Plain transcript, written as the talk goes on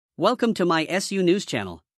Welcome to my SU News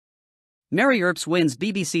channel. Mary Earps wins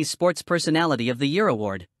BBC's Sports Personality of the Year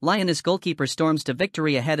award. Lioness goalkeeper storms to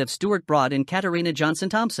victory ahead of Stuart Broad and Katarina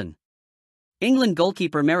Johnson-Thompson. England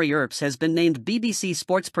goalkeeper Mary Earps has been named BBC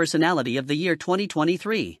Sports Personality of the Year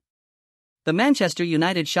 2023. The Manchester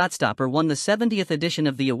United shotstopper won the 70th edition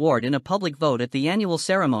of the award in a public vote at the annual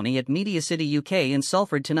ceremony at Media City, UK in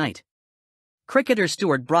Salford tonight. Cricketer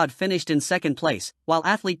Stuart Broad finished in second place, while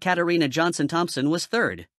athlete Katarina Johnson-Thompson was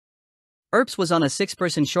third. Earps was on a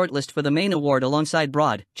six-person shortlist for the main award alongside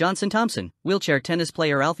Broad, Johnson-Thompson, wheelchair tennis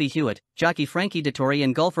player Alfie Hewitt, jockey Frankie Dettori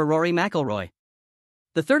and golfer Rory McIlroy.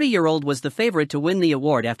 The 30-year-old was the favourite to win the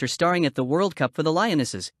award after starring at the World Cup for the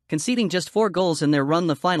Lionesses, conceding just 4 goals in their run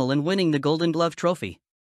the final and winning the Golden Glove trophy.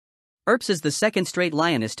 Earps is the second straight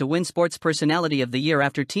Lioness to win Sports Personality of the Year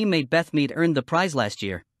after teammate Beth Mead earned the prize last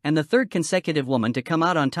year, and the third consecutive woman to come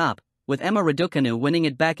out on top, with Emma Raducanu winning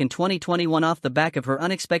it back in 2021 off the back of her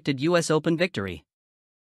unexpected US Open victory.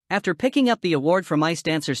 After picking up the award from ice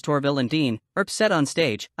dancers Torvill and Dean, Earps said on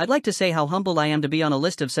stage, "I'd like to say how humbled I am to be on a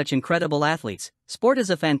list of such incredible athletes. Sport is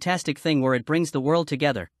a fantastic thing where it brings the world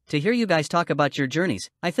together. To hear you guys talk about your journeys,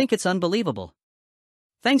 I think it's unbelievable.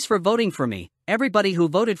 Thanks for voting for me, everybody who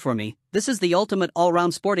voted for me. This is the ultimate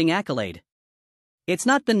all-round sporting accolade. It's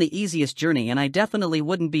not been the easiest journey and I definitely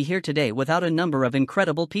wouldn't be here today without a number of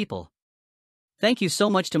incredible people. Thank you so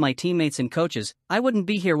much to my teammates and coaches, I wouldn't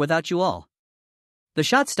be here without you all." The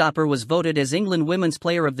shotstopper was voted as England Women's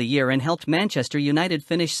Player of the Year and helped Manchester United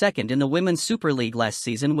finish second in the Women's Super League last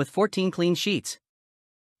season with 14 clean sheets.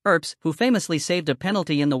 Earps, who famously saved a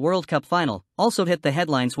penalty in the World Cup final, also hit the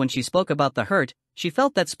headlines when she spoke about the hurt she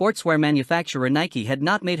felt that sportswear manufacturer Nike had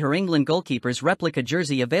not made her England goalkeeper's replica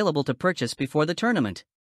jersey available to purchase before the tournament.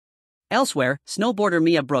 Elsewhere, snowboarder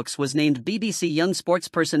Mia Brooks was named BBC Young Sports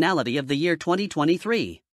Personality of the Year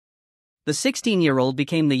 2023. The 16-year-old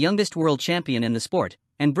became the youngest world champion in the sport,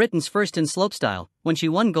 and Britain's first in slopestyle, when she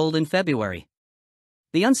won gold in February.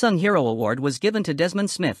 The Unsung Hero Award was given to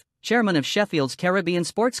Desmond Smith, chairman of Sheffield's Caribbean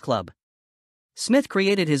Sports Club. Smith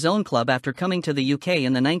created his own club after coming to the UK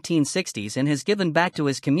in the 1960s and has given back to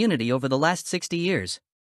his community over the last 60 years.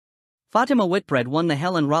 Fatima Whitbread won the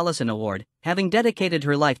Helen Rollison Award, having dedicated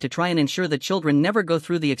her life to try and ensure that children never go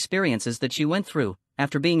through the experiences that she went through,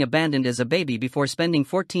 after being abandoned as a baby before spending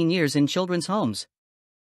 14 years in children's homes.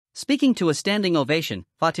 Speaking to a standing ovation,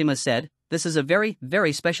 Fatima said, "This is a very,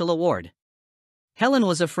 very special award. Helen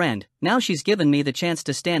was a friend, now she's given me the chance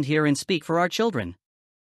to stand here and speak for our children.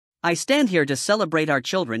 I stand here to celebrate our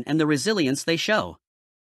children and the resilience they show.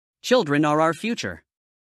 Children are our future.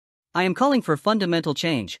 I am calling for fundamental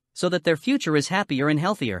change, so that their future is happier and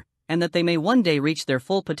healthier, and that they may one day reach their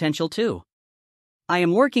full potential too. I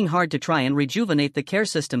am working hard to try and rejuvenate the care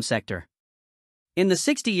system sector. In the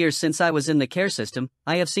 60 years since I was in the care system,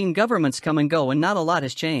 I have seen governments come and go and not a lot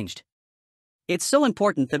has changed. It's so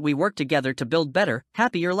important that we work together to build better,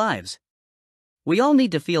 happier lives. We all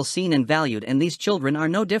need to feel seen and valued, and these children are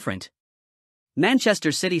no different."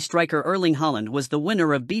 Manchester City striker Erling Haaland was the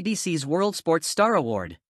winner of BBC's World Sports Star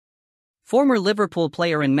Award. Former Liverpool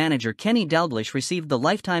player and manager Kenny Dalglish received the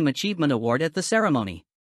Lifetime Achievement Award at the ceremony.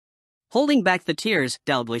 Holding back the tears,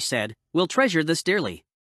 Dalglish said, "We'll treasure this dearly.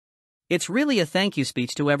 It's really a thank you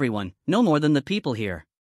speech to everyone, no more than the people here.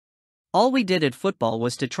 All we did at football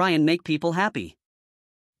was to try and make people happy.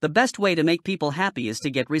 The best way to make people happy is to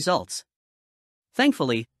get results.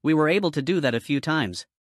 Thankfully, we were able to do that a few times.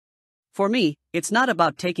 For me, it's not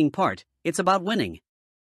about taking part, it's about winning."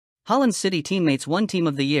 Holland's City teammates won Team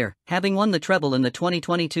of the Year, having won the treble in the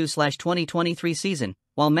 2022-2023 season,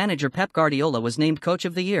 while manager Pep Guardiola was named Coach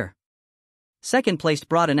of the Year. Second-placed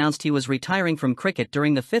Broad announced he was retiring from cricket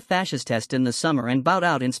during the 5th Ashes Test in the summer and bowed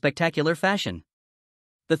out in spectacular fashion.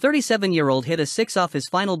 The 37-year-old hit a 6 off his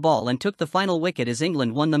final ball and took the final wicket as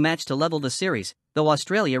England won the match to level the series, though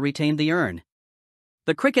Australia retained the urn.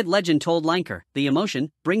 The cricket legend told Lineker, "The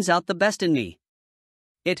emotion brings out the best in me.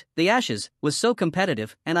 The Ashes, was so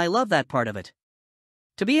competitive, and I love that part of it.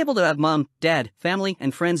 To be able to have mom, dad, family,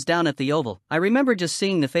 and friends down at the Oval, I remember just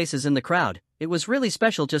seeing the faces in the crowd, it was really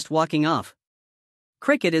special just walking off.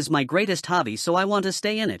 Cricket is my greatest hobby, so I want to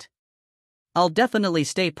stay in it. I'll definitely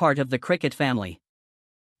stay part of the cricket family."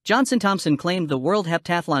 Johnson-Thompson claimed the World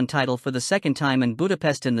Heptathlon title for the second time in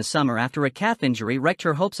Budapest in the summer after a calf injury wrecked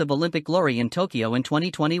her hopes of Olympic glory in Tokyo in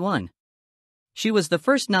 2021. She was the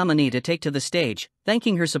first nominee to take to the stage,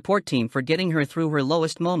 thanking her support team for getting her through her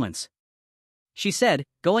lowest moments. She said,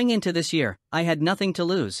 "Going into this year, I had nothing to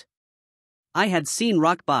lose. I had seen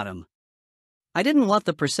rock bottom. I didn't want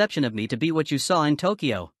the perception of me to be what you saw in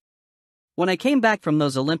Tokyo. When I came back from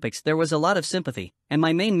those Olympics there was a lot of sympathy, and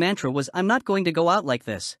my main mantra was I'm not going to go out like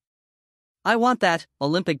this. I want that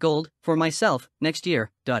Olympic gold for myself next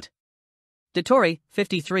year. Dettori,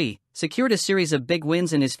 53, secured a series of big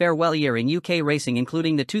wins in his farewell year in UK racing,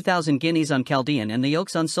 including the 2000 Guineas on Chaldean and the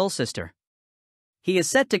Oaks on Solsister. He is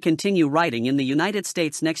set to continue riding in the United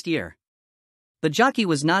States next year. The jockey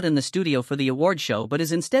was not in the studio for the award show but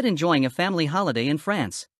is instead enjoying a family holiday in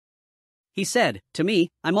France. He said, "To me,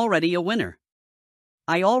 I'm already a winner.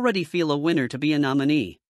 I already feel a winner to be a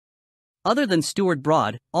nominee. Other than Stuart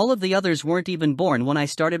Broad, all of the others weren't even born when I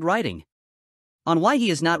started riding." On why he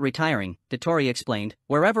is not retiring, Dettori explained,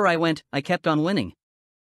 "Wherever I went, I kept on winning.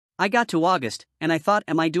 I got to August, and I thought,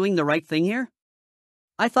 am I doing the right thing here?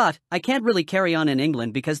 I thought, I can't really carry on in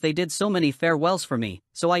England because they did so many farewells for me,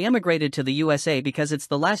 so I emigrated to the USA because it's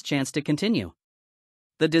the last chance to continue.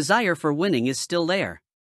 The desire for winning is still there.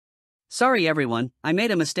 Sorry everyone, I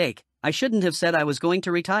made a mistake, I shouldn't have said I was going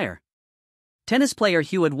to retire." Tennis player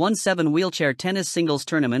Hewitt won 7 wheelchair tennis singles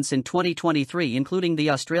tournaments in 2023, including the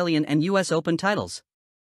Australian and US Open titles.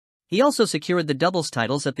 He also secured the doubles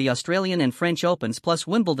titles at the Australian and French Opens plus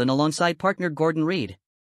Wimbledon alongside partner Gordon Reid.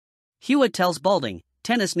 Hewitt tells Balding,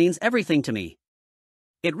 "Tennis means everything to me.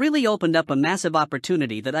 It really opened up a massive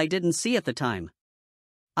opportunity that I didn't see at the time.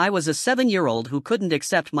 I was a 7-year-old who couldn't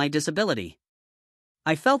accept my disability.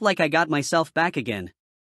 I felt like I got myself back again.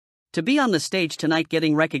 To be on the stage tonight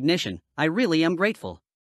getting recognition, I really am grateful.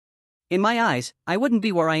 In my eyes, I wouldn't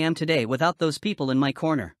be where I am today without those people in my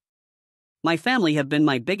corner. My family have been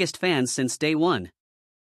my biggest fans since day one.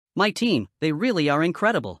 My team, they really are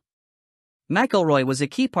incredible." McIlroy was a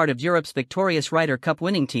key part of Europe's victorious Ryder Cup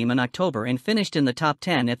winning team in October and finished in the top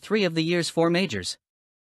 10 at 3 of the year's 4 majors.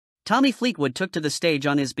 Tommy Fleetwood took to the stage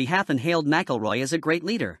on his behalf and hailed McIlroy as a great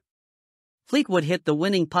leader. Fleetwood hit the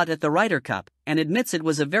winning putt at the Ryder Cup and admits it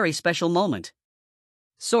was a very special moment.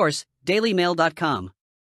 Source, dailymail.com.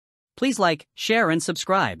 Please like, share and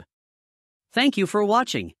subscribe. Thank you for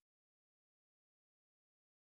watching.